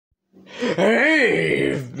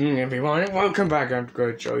Hey everyone, welcome back. I'm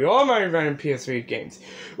going to show you all my random PS3 games,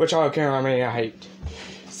 which I hate.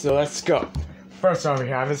 So let's go. First one we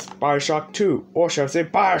have is Bioshock 2, or should I say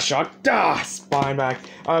Bioshock DOS! Flying back.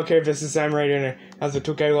 I don't care if this is animated and it has a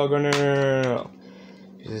 2K logo, no.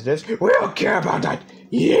 Is this? We don't care about that!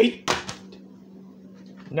 Yeet!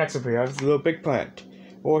 Next up we have is Little Big Planet,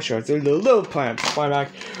 or should I say Little Planet? Flying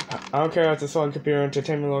back. I don't care if it's a Sonic Computer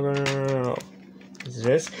Entertainment logo, no. Is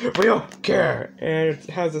this? We don't care! And it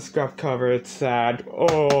has a scrap cover, it's sad.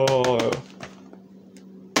 Oh.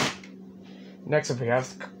 Next up we have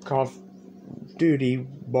Call of Duty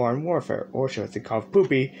Modern Warfare, or should I say Call of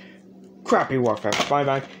Poopy Crappy Warfare. Flying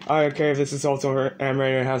back. I don't care if this is also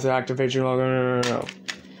animated and has an Activision logo, no.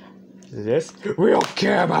 Is this? We don't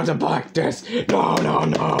care about the black disc! No!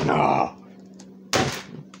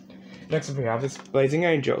 Next up we have is Blazing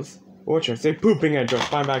Angels, or should I say Pooping Angels.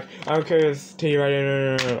 Flying back. I don't care if it's T right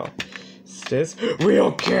in. No. Is this? We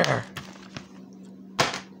don't care!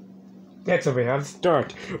 Next up we have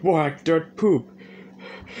Dirt, more like Dirt Poop.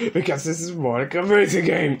 Because this is more like a racing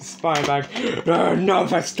game. Flying back. No,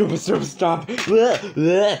 that stupid stuff.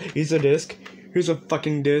 Here's a disc. Here's a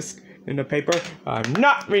fucking disc in the paper. I'm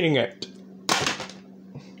not reading it.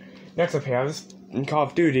 Next up we have is Call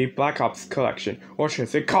of Duty Black Ops Collection, or should I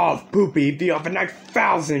say Call of Poopy the over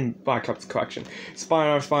 9,000 Black Ops Collection.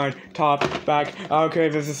 Spine, top, back. Okay,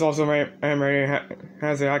 this is also animated,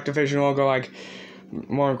 has an Activision logo like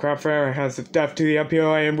Modern Warfare. It has Death to the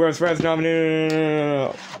MPOA and Worst Res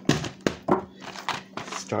nominated.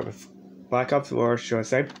 Start with Black Ops, or should I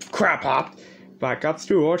say Crap Hop. Black Ops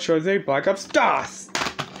 2, or should I say Black Ops DOS.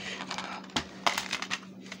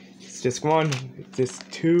 It's Disc 1, Disc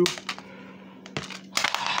 2.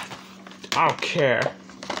 I don't care.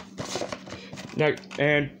 Next,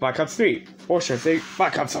 and Black Ops 3, or should I say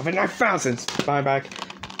Black Ops over 9,000. Flying back.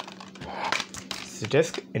 It's a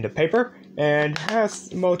disc in the paper and has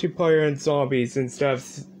multiplayer and zombies instead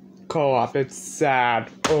of co-op. It's sad.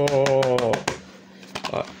 Oh.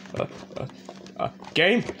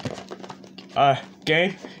 Game?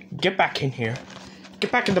 Game? Get back in here.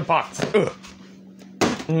 Get back in the box. Ugh.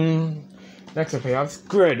 Next up we have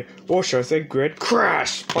Grid, or should I say Grid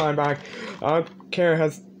Crash. Flying back. I don't care,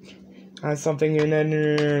 has something in it.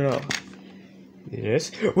 No.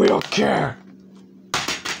 Yes, we don't care.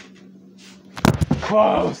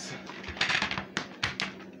 Close.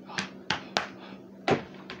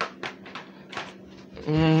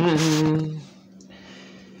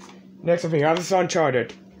 Next up we have is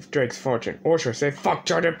Uncharted Drake's Fortune, or should I say Fuck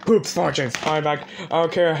Uncharted Poop's Fortunes. Flying back. I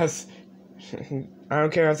don't care, has an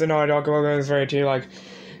Naughty Dog logo is rated like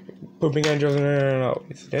Pooping Angels. No.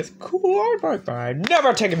 Is this cool? But I'm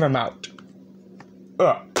never taking them out.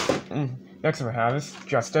 Next one we have is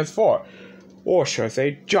Just Dance 4, or should I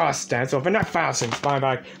say Just Dance over 9,000. Flying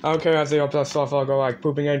back. I don't care has the Plus soft logo like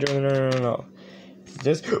Pooping Angels. No. Is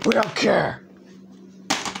this? We don't care.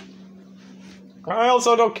 I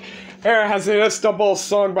also don't care has the Istanbul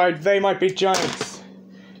song by They Might Be Giants.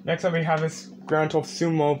 Next up we have is Gran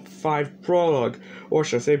Turismo 5 Prologue, or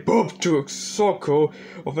should I say Boop to Soko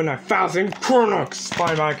over 9,000 Chronox.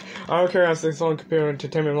 Flying back. I don't care has the Sonic Computer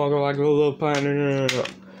Entertainment logo like Little Planet.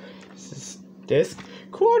 Is this disc?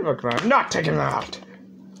 Cool, but I'm not taking that out.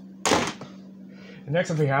 The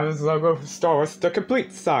next up we have is logo of Star Wars The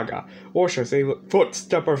Complete Saga, or should I say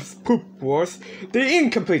Footstep of Poop Wars The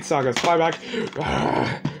Incomplete Saga. Fly back.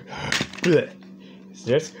 Is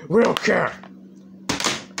this? We don't care.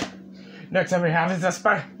 Next time we have is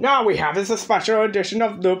a special edition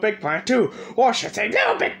of Little Big Planet 2, or should I say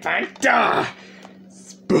Little Big Planet DOS.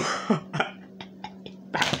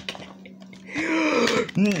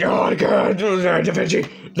 No, God, Da Vinci.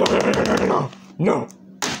 No.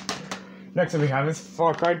 Next time we have is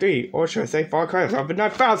Far Cry 3, or should I say Far Cry over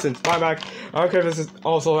 9,000. Fly back. I don't care if this is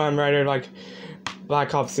also animated like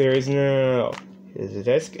Black Ops series. No. Is a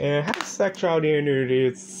disc and it has sexuality and nudity.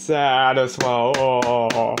 It's sad as well.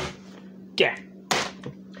 Oh. Yeah.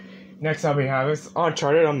 Next up we have is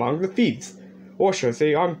Uncharted Among the Thieves, or should I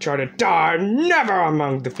say Uncharted Die Never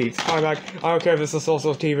Among the Thieves. Flying back. I don't care if this is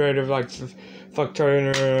also T-rated like Fuck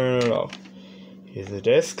Charlie. No. Here's the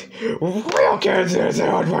disc. We don't care if there's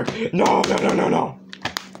artwork. No.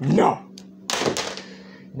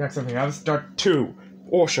 Next up we have is Dirt 2,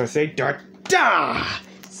 or should I say Dirt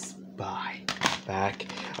Spy back.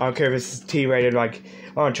 I don't care if this is T-rated like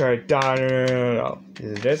Uncharted Die. No.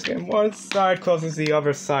 Here's the disc, and one side closes, the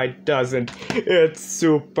other side doesn't. It's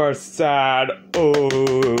super sad.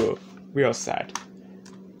 Oh, real sad.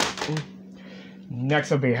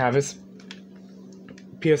 Next up we have is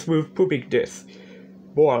PS Move Pooping Disc.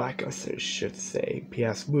 More like I should say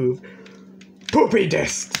PS Move poopy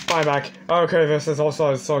disc. Buyback. Okay, this is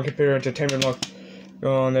also a Sony Computer Entertainment look.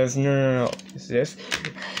 Oh, there's no. Is this?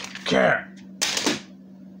 Okay.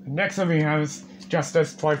 Next up we have is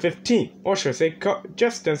Justice 2015, or should I say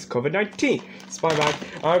Justice COVID-19.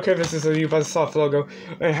 Spyback. Okay, this is a Ubisoft logo.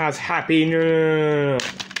 It has happy. No.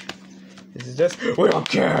 Is this? We don't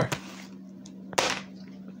care.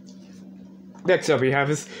 Next up we have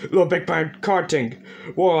is Little Big Planet karting.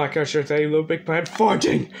 Or like I should say, Little Big Planet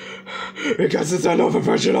farting. Because it's another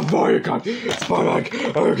version of Mario Kart.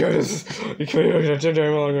 Spyback. Okay, this is. You can't.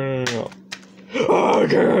 No. Oh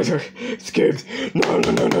god, escaped. No.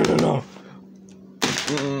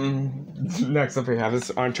 Next up we have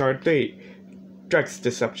is Uncharted 3. Drex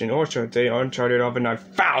Deception, or should I say Uncharted over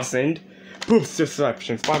 9,000. Poops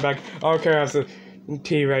Deception. Spyback. Okay, that's a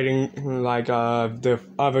T rating like the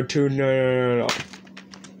other two. No.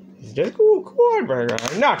 Is this cool?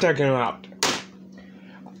 Not taking him out.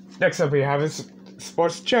 Next up we have is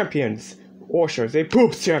Sports Champions. Or should I say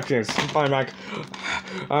Poops Champions. Spyback.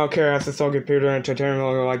 Okay, that's a Sony Computer Entertainment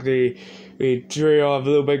logo like the trio of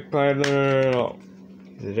Little Big Planet. No.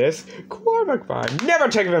 Is it this? Quarterback 5. Never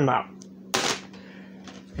taking them out.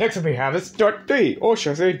 Next up we have is Dirt 3, or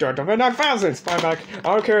should I say Dirt over 9,000. Spyback. I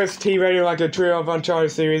don't care, it's T rated like the trio of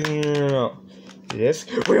Uncharted series. No. This?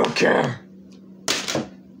 We don't care.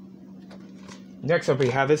 Next up we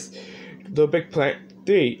have is Little Big Planet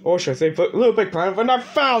 3, or should I say Little Big Planet over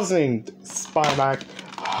 9,000. Spyback.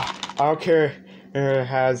 I don't care. It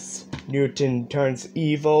has Newton turns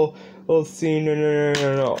evil. We'll see.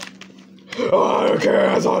 No. Oh, I don't care. It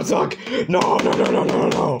has on suck.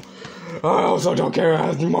 No. I also don't care. It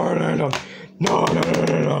has more random. No.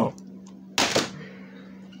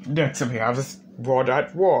 Next up we have is World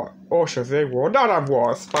at War, or should I say World Not at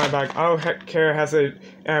War. Spyback. I don't care. It has an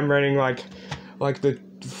M rating like the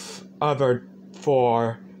other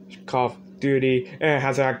 4 Call of Duty, and it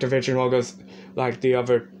has Activision logos like the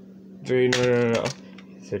other 3. No.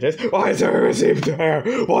 Is it this? Why is there a receipt there?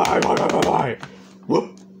 Why?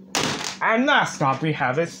 Whoop. And last up we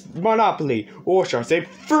have is Monopoly, or should I say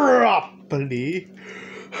Fropoly,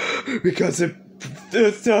 because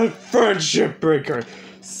it's a friendship breaker.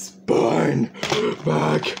 Spine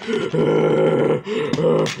back.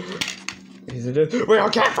 Is it this? We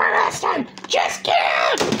don't care for last time. Just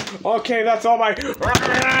kidding. Okay, that's all my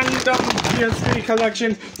random PS3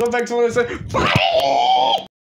 collection. So thanks for listening. Bye.